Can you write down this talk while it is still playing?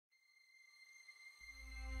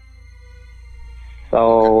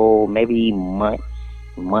So maybe months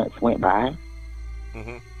went by.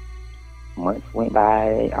 Mm-hmm. Months went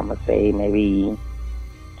by. I'm gonna say maybe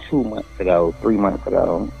 2 months ago, 3 months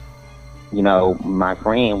ago. My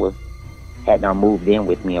friend had now moved in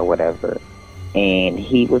with me or whatever, and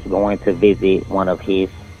he was going to visit one of his,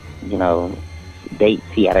 you know, dates.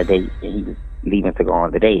 He had a date, and he was leaving to go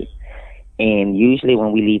on the date. And usually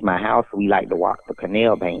when we leave my house, we like to walk the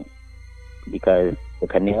canal bank because the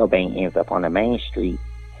canal bank ends up on the main street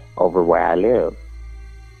over where I live.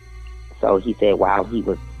 So he said while he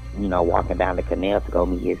was, walking down the canal to go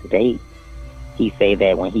meet his date, he said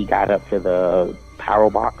that when he got up to the power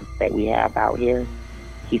box that we have out here,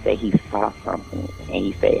 he said he saw something. And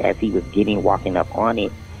he said as he was walking up on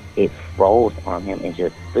it, it froze on him and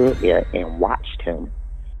just stood there and watched him.